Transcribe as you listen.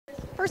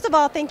First of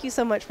all, thank you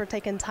so much for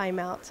taking time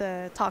out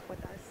to talk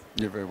with us.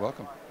 You're very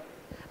welcome.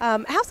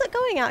 How's it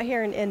going out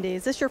here in Indy?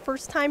 Is this your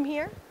first time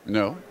here?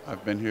 No,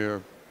 I've been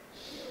here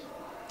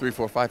 3,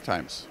 4, 5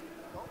 times.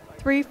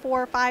 3,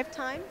 4, 5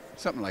 times?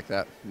 Something like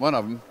that. One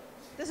of them.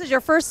 This is your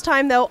first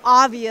time, though,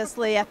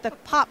 obviously, at the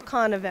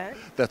PopCon event.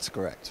 That's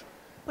correct.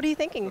 What are you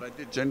thinking? But I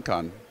did Gen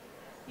Con.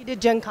 You did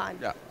Gen Con?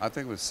 Yeah, I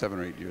think it was 7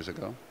 or 8 years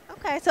ago.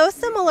 Okay, so a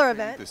similar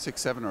event. 6,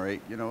 7, or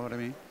 8, you know what I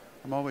mean?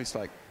 I'm always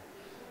like,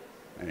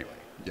 anyway,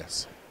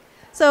 yes.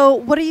 So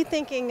what are you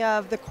thinking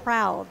of the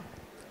crowd?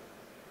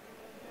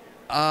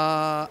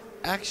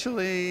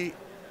 Actually,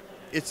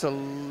 it's a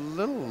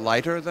little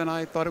lighter than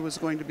I thought it was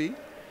going to be.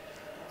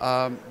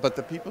 But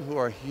the people who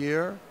are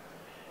here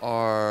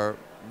are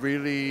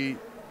really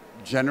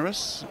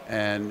generous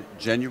and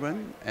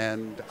genuine,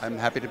 and I'm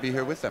happy to be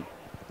here with them.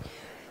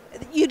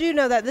 You do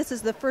know that this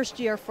is the first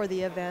year for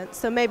the event,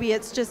 so maybe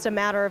it's just a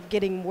matter of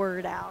getting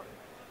word out.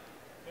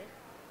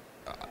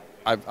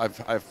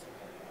 I've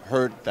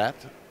heard that,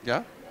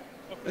 yeah.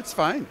 It's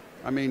fine.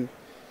 I mean,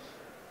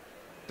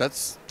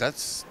 that's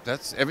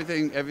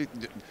everything.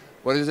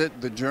 What is it?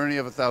 The journey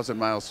of 1,000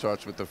 miles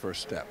starts with the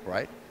first step,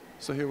 right?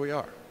 So here we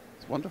are.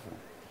 It's wonderful.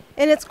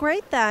 And it's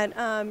great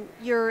that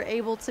you're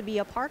able to be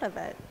a part of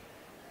it.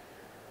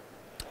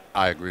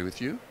 I agree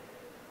with you.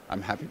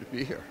 I'm happy to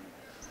be here.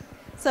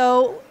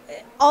 So,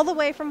 all the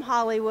way from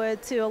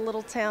Hollywood to a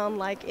little town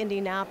like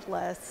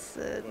Indianapolis,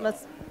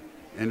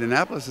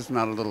 Indianapolis is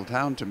not a little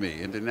town to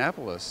me.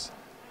 Indianapolis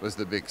was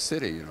the big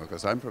city, you know,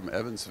 because I'm from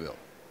Evansville.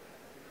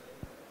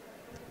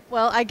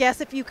 Well, I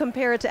guess if you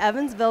compare it to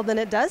Evansville, then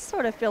it does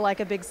sort of feel like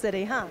a big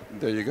city, huh?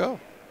 There you go.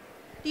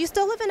 Do you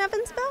still live in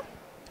Evansville?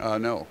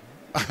 No,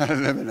 I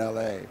live in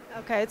L.A.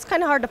 Okay, it's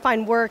kind of hard to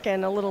find work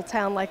in a little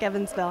town like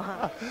Evansville,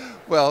 huh?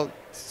 Well,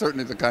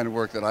 certainly the kind of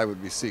work that I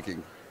would be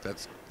seeking.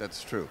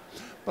 That's true.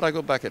 But I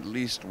go back at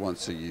least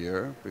once a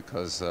year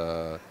because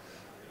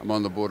I'm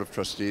on the board of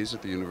trustees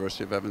at the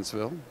University of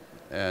Evansville,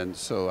 and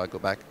so I go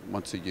back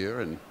once a year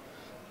and,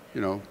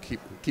 you know,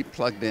 keep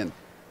plugged in.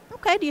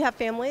 Okay, do you have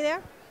family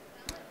there?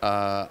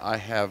 I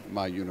have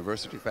my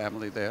university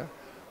family there.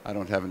 I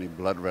don't have any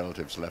blood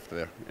relatives left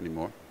there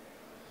anymore.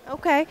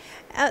 Okay,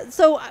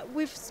 so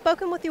we've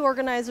spoken with the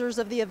organizers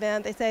of the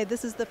event. They say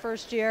this is the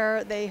first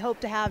year. They hope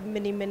to have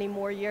many, many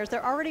more years.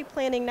 They're already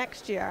planning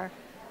next year.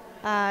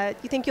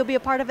 You think you'll be a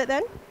part of it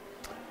then?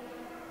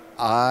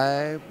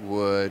 I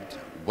would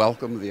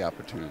welcome the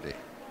opportunity.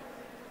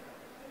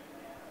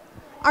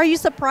 Are you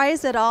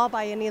surprised at all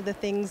by any of the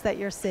things that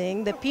you're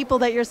seeing, the people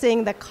that you're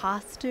seeing, the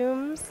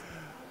costumes?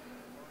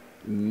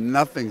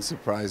 Nothing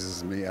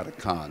surprises me at a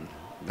con.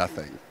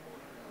 Nothing.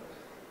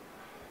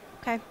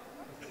 Okay.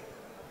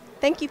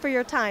 Thank you for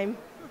your time.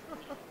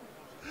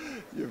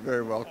 You're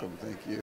very welcome. Thank you.